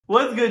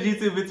What's good,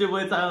 YouTube? It's your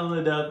boy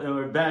Tylan, LeDuff, and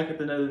we're back with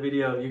another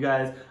video. You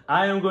guys,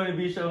 I am going to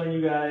be showing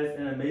you guys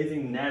an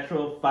amazing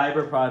natural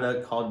fiber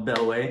product called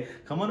BELLWAY.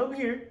 Come on over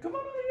here. Come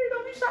on over here.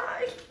 Don't be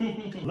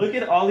shy. Look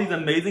at all these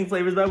amazing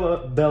flavors by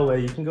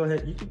BELLWAY. You can go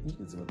ahead. You can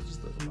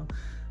just look them up.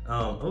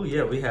 Oh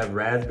yeah, we have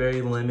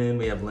raspberry lemon,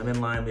 we have lemon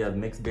lime, we have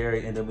mixed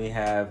berry, and then we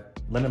have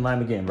lemon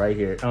lime again right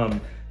here.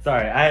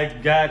 Sorry,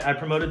 I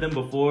promoted them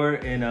before,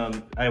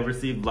 and I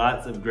received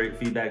lots of great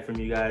feedback from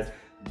you guys.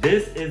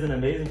 This is an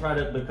amazing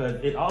product because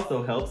it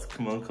also helps,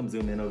 come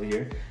zoom in over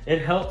here.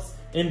 It helps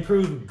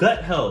improve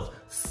gut health,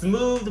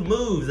 smooth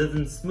moves, as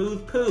in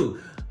smooth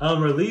poo,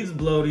 relieves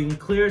bloating,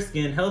 clear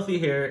skin, healthy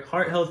hair,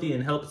 heart healthy,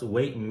 and helps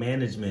weight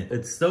management.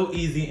 It's so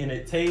easy and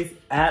it tastes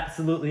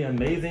absolutely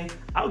amazing.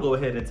 I'll go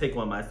ahead and take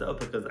one myself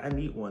because I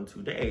need one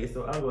today.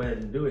 So I'll go ahead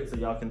and do it so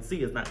y'all can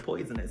see it's not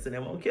poisonous and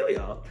it won't kill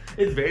y'all.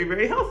 It's very,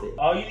 very healthy.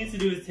 All you need to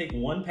do is take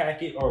one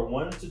packet or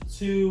 1 to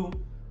 2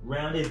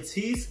 rounded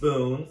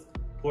teaspoons,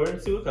 pour it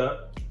into a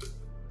cup,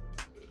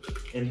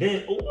 and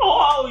then,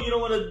 oh, you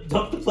don't want to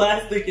dump the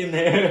plastic in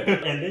there.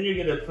 And then you're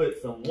gonna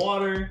put some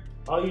water.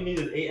 All you need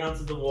is 8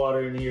 ounces of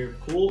water in here,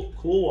 cool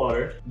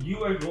water.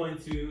 You are going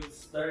to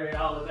stir it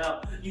all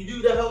about. You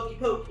do the hokey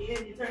pokey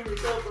and you turn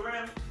yourself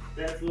around.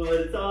 That's what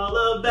it's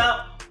all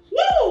about.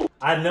 Woo!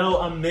 I know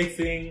I'm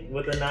mixing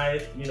with a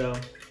knife. You know,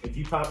 if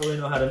you properly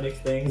know how to mix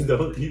things,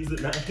 don't use a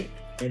knife.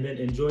 And then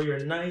enjoy your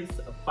nice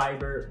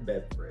fiber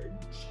beverage.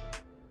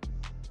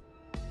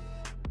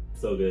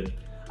 So good.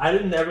 I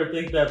didn't ever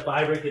think that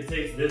fiber could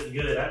taste this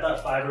good. I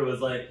thought fiber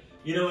was like,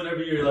 you know,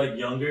 whenever you're like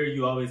younger,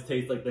 you always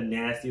taste like the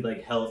nasty,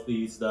 like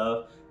healthy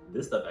stuff.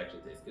 This stuff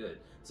actually tastes good.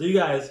 So you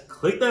guys,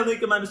 click that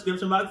link in my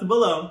description box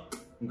below.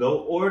 Go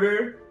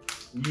order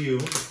your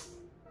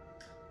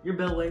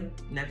BELLWAY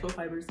natural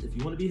fibers if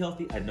you want to be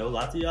healthy. I know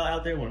lots of y'all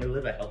out there want to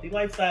live a healthy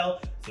lifestyle,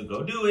 so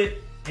go do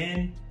it.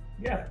 And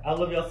yeah, I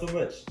love y'all so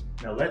much.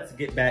 Now let's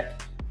get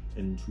back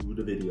into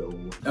the video.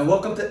 And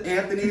welcome to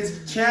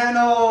Anthony's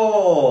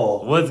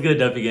channel. What's good,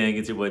 Duffy Gang?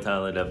 It's your boy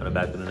Tylan, LeDuff, and I'm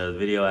back with another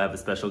video. I have a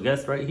special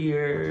guest right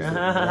here.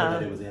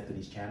 It was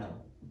Anthony's channel.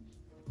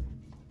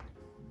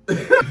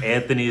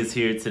 Anthony is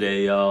here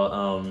today,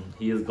 y'all.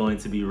 He is going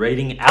to be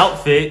rating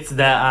outfits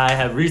that I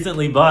have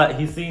recently bought.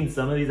 He's seen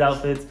some of these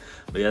outfits,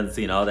 but he hasn't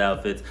seen all the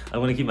outfits.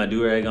 I'm gonna keep my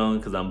do-rag on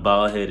because I'm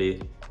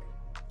bald-headed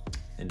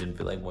and didn't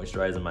feel like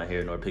moisturizing my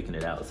hair nor picking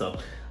it out. So,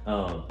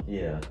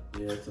 yeah.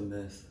 Yeah, it's a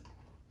mess.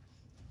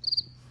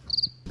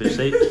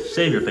 Bitch,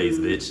 shave your face,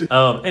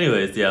 bitch.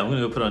 Anyways, yeah, I'm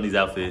gonna go put on these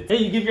outfits. Hey,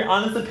 you give your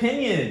honest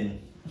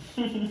opinion.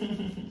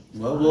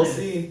 Well, we'll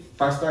see.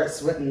 If I start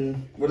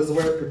sweating, what is the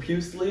word,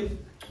 profusely,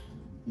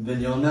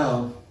 then you'll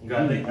know. You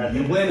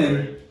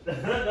winning.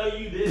 No,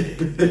 you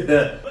didn't.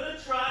 I'm gonna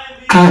try and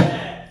be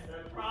fast.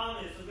 I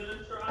promise, I'm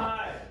gonna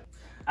try.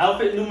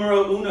 Outfit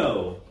numero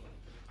uno.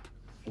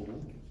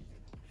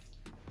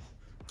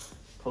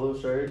 Polo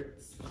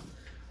shirts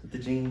with the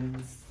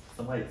jeans,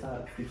 some white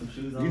socks, get some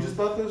shoes on. You just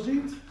bought those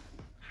jeans?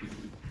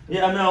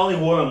 Yeah, I mean, I only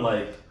wore them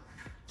like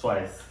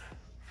twice.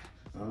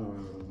 Oh.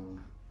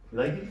 You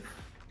like it?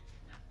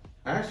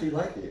 I actually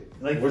like it.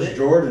 Like which it?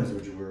 Jordans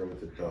would you wear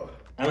with it though?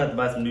 I'm gonna have to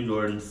buy some new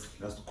Jordans.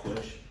 That's the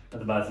question. I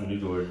have to buy some new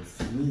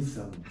Jordans. You need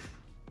some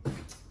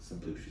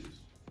blue shoes.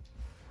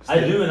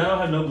 I do, and I don't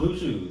have no blue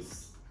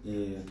shoes.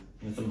 Yeah.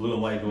 And some blue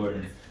and white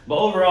Jordans. But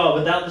overall,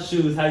 without the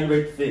shoes, how you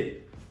rate the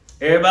fit?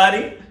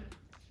 Everybody?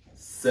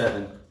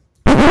 7.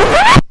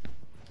 A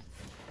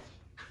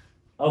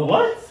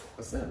what?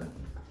 A 7.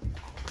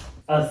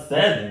 A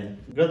 7?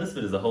 Girl, this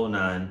fit is a whole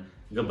 9.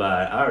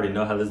 Goodbye. I already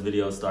know how this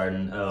video is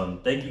starting.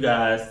 Thank you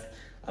guys.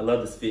 I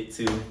love this fit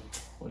too.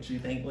 What you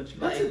think? What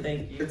you like?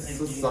 Thank you. It's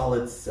a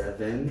solid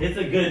 7. It's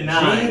a good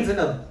 9. Jeans and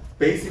a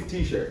basic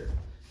t-shirt.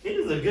 It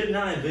is a good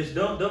 9, bitch.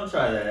 Don't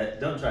try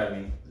that. Don't try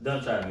me.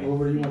 Don't try me. Well,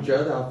 what do you want your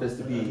other outfits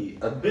to be?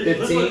 A Bitch,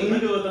 15?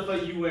 look at what the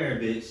fuck you wearing,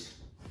 bitch.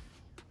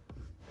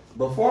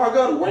 Before I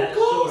go to work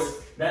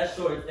clothes? That's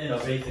shorts and a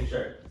basic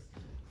shirt.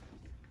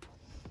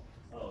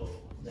 Oh,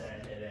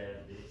 that head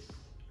ass bitch.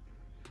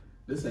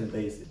 This ain't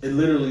basic. It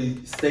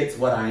literally states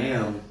what I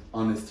am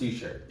on this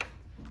t-shirt.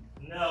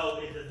 No,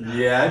 it does not.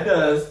 Yeah, it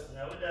does.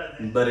 No, it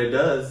doesn't. But it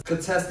does.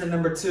 Contestant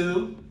number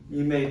 2,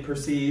 you may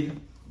proceed.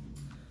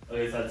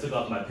 Okay, so I took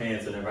off my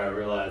pants whenever I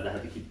realized I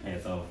had to keep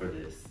pants on for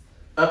this.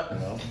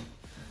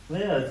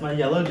 Yeah, it's my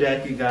yellow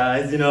jacket,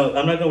 guys. You know,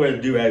 I'm not gonna wear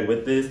the do-rag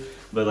with this,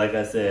 but like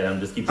I said, I'm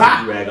just keeping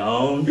the do-rag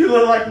on. You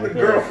look like the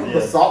girl from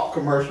the Salt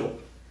commercial.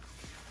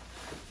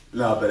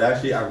 No, but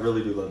actually, I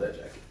really do love that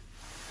jacket.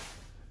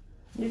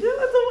 You do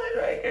have to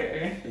wear right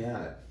here.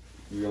 Yeah,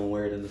 you're gonna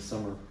wear it in the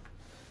summer.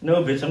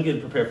 No, bitch, I'm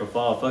getting prepared for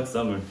fall. Fuck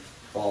summer.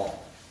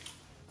 Fall.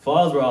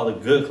 Fall's where all the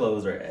good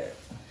clothes are at.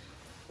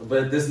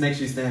 But this makes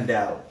you stand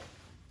out.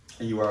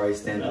 And you are a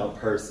standout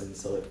person,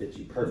 so it fits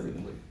you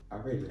perfectly. I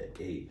rated it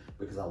 8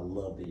 because I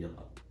love the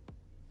yellow.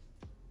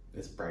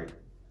 It's bright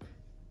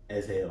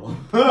as hell.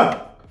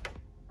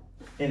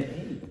 An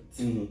 8?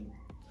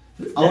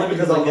 Mm-hmm. Only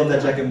because I love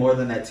that jacket more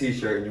than that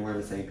t-shirt and you're wearing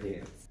the same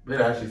pants.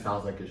 It actually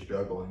sounds like you're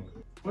struggling.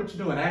 What you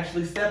doing,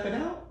 actually stepping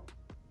out?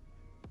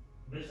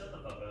 Bitch, shut the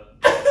fuck up.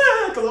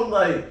 Because I'm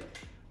like,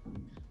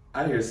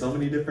 I hear so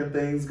many different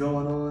things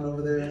going on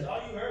over there. Bitch,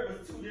 all you heard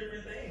was 2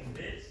 different things,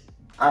 bitch.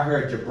 I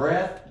heard your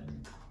breath,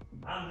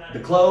 I'm not the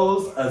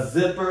clothes, a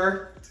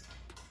zipper.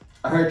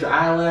 I heard your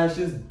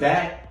eyelashes,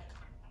 back.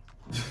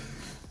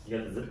 You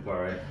got the zipper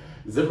part right.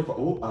 Zipper part.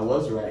 Oh, I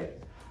was right.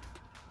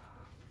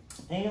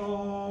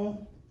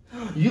 Damn.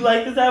 You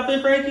like this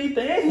outfit, Frankie?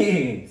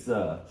 Thanks.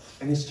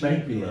 And it's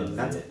champion.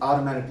 That's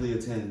automatically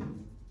a 10.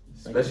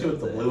 Especially with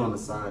the that. blue on the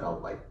side, I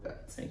like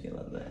that. Thank you,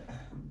 love that. I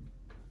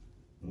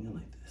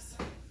like this.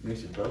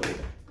 Makes you feel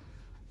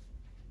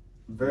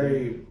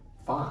very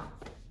fine.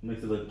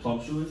 Makes it look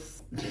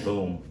plumptuous.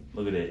 Boom.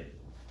 Look at it.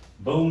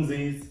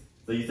 Boomsies.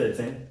 So you said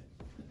 10?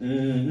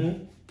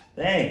 Mm-hmm.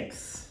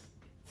 Thanks.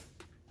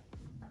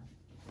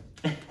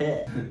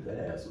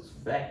 That ass was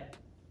fat.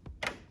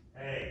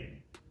 Hey.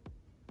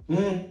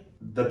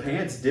 The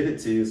pants did it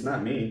to you, it's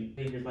not me.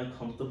 Hey, here's my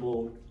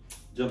comfortable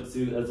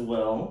jumpsuit as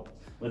well,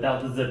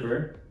 without the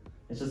zipper.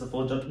 It's just a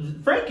full jump.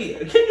 Frankie,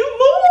 can you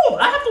move?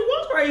 I have to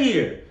walk right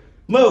here.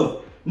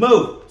 Move,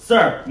 move,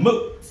 sir,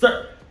 move,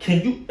 sir.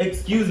 Can you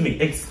excuse me?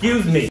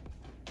 Excuse me.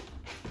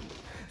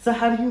 So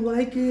how do you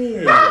like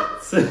it? I'm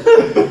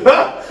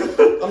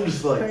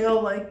just like, how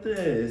y'all like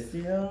this?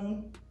 You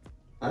know?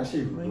 I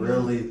actually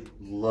really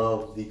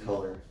love the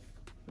color.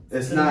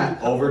 It's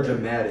not over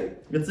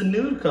dramatic. It's a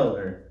nude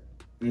color.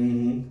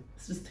 Mm-hmm.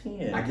 It's just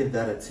tan. I give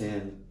that a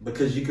 10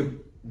 because you could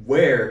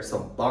wear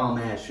some bomb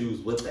ass shoes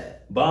with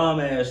that.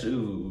 Bomb ass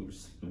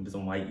shoes. Maybe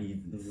some white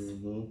Yeezys.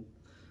 Mm-hmm.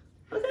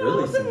 Okay,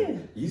 Really, some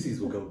Yeezys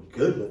will go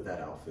good with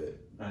that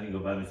outfit. I need to go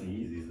buy me some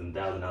Yeezys, them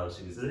 $1,000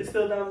 shoes. Is they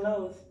still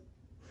 $1,000?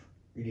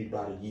 You need to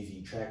buy the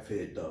Yeezy track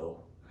fit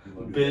though.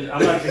 Bitch,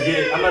 I'm about to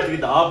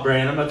get the off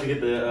brand. I'm about to get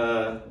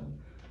the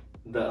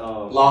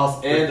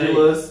Los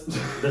Angeles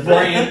the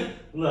brand.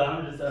 Look,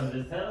 I'm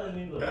just telling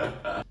you. Look.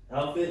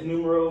 Outfit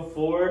numero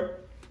 4,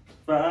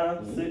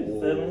 5, 6, 7. A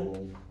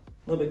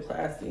little bit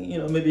classy, you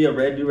know, maybe a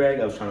red do-rag.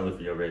 I was trying to look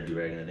for your red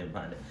do-rag and I didn't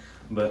find it.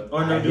 But,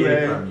 or no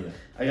do-rag.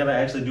 I gotta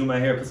actually do my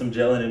hair, put some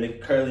gel in it, make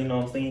it curly, you know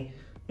what I'm saying?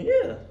 But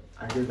yeah.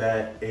 I give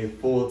that a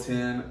full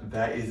 10.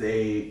 That is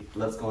a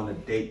let's go on a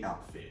date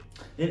outfit.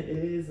 It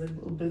is a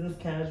little business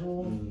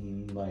casual.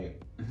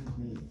 Like,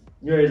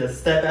 you're ready to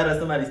step out of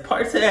somebody's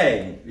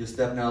party. you're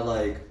stepping out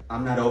like,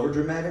 I'm not over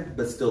dramatic,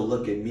 but still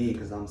look at me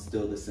because I'm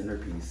still the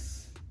centerpiece.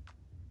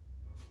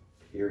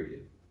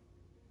 Period.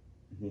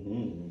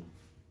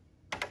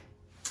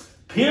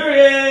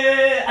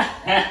 Period!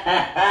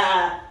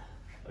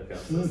 Okay, I'm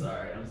so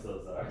sorry. I'm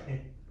so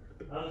sorry.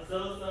 I'm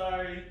so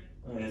sorry.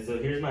 Okay, so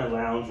here's my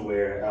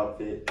loungewear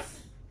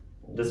outfits.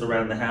 Just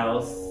around the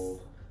house.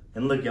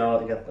 And look,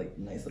 y'all, it got like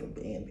nice little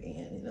band,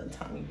 you know,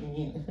 Tommy.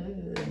 You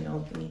know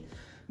what I mean?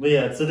 But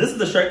yeah, so this is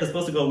the shirt that's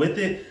supposed to go with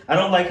it. I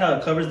don't like how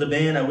it covers the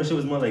band. I wish it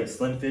was more like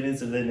slim fitting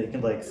so then it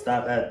can like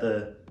stop at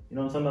the, you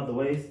know what I'm talking about, the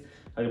waist.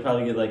 I could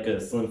probably get like a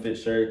slim fit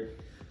shirt,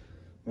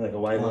 like a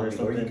white one or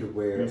something. Or you could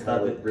wear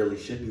how it really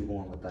should be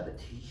worn without a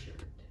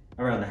t-shirt.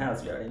 Around the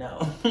house, you already know.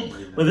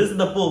 But this is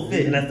the full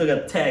fit, and I still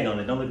got the tag on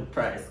it. Don't look at the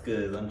price,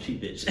 because I'm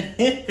cheap, bitch.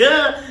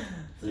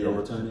 So you'll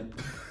return it?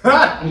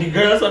 You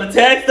girls want the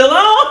tag still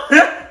on?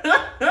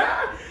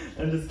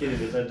 I'm just kidding,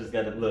 bitch. I just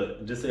got to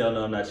look. Just so y'all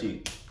know I'm not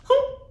cheap.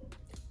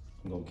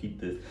 I'm going to keep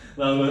this.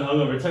 But I'm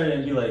gonna return it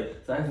and be like,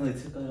 so I accidentally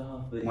took it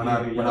off. But when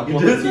I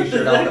pulled the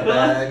t-shirt out of the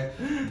bag,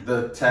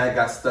 the tag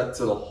got stuck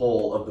to the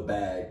hole of the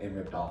bag and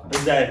ripped off.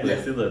 Exactly.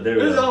 Yeah. See, look, there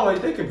we go.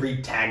 Always, they can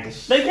re-tag the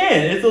shit. They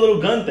can. It's a little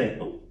gun thing.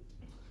 Oh.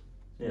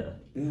 Yeah.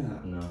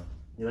 Yeah. No.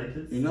 You like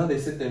this? You know they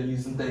sit there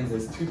using things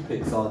as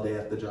toothpicks all day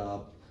at the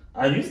job.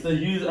 I used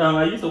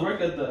to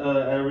work at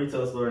a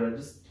retail store and I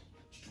just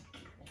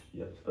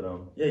yeah,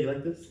 you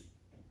like this?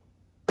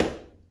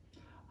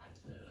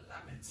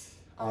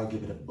 I'll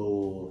give it a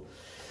bull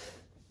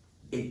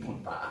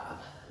 8.5.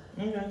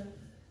 Okay.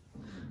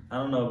 I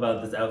don't know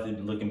about this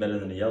outfit looking better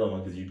than the yellow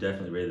one because you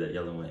definitely rated that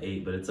yellow one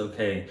 8, but it's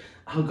okay.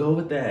 I'll go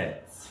with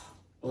that.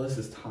 Well, this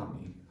is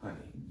Tommy, honey.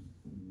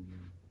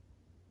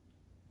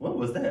 What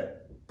was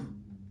that?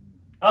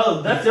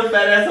 Oh, that's your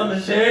fat ass on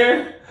the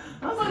chair?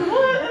 I was like,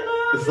 what?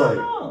 It's like,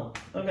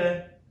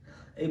 okay.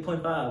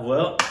 8.5.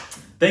 Well,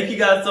 thank you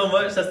guys so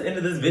much. That's the end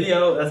of this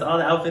video. That's all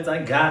the outfits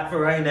I got for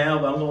right now,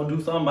 but I'm going to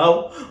do some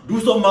more.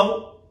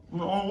 You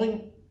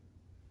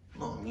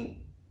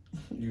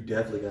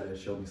definitely gotta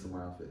show me some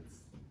more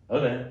outfits.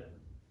 Okay.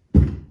 I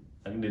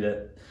can do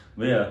that.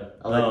 But yeah,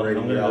 I like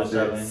rating your go shopping.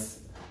 outfits.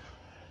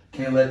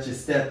 Can't let you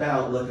step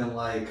out looking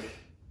like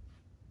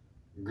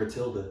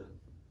Gratilda.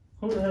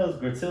 Who the hell is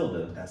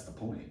Gratilda? That's the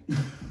point.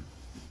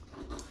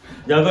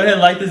 Y'all go ahead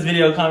and like this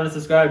video, comment, and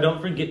subscribe.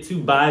 Don't forget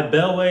to buy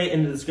BELLWAY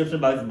in the description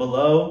box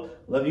below.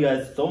 Love you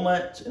guys so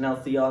much, and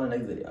I'll see y'all in the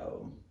next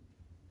video.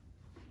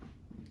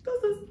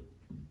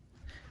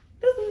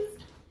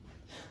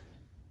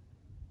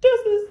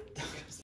 Deuces.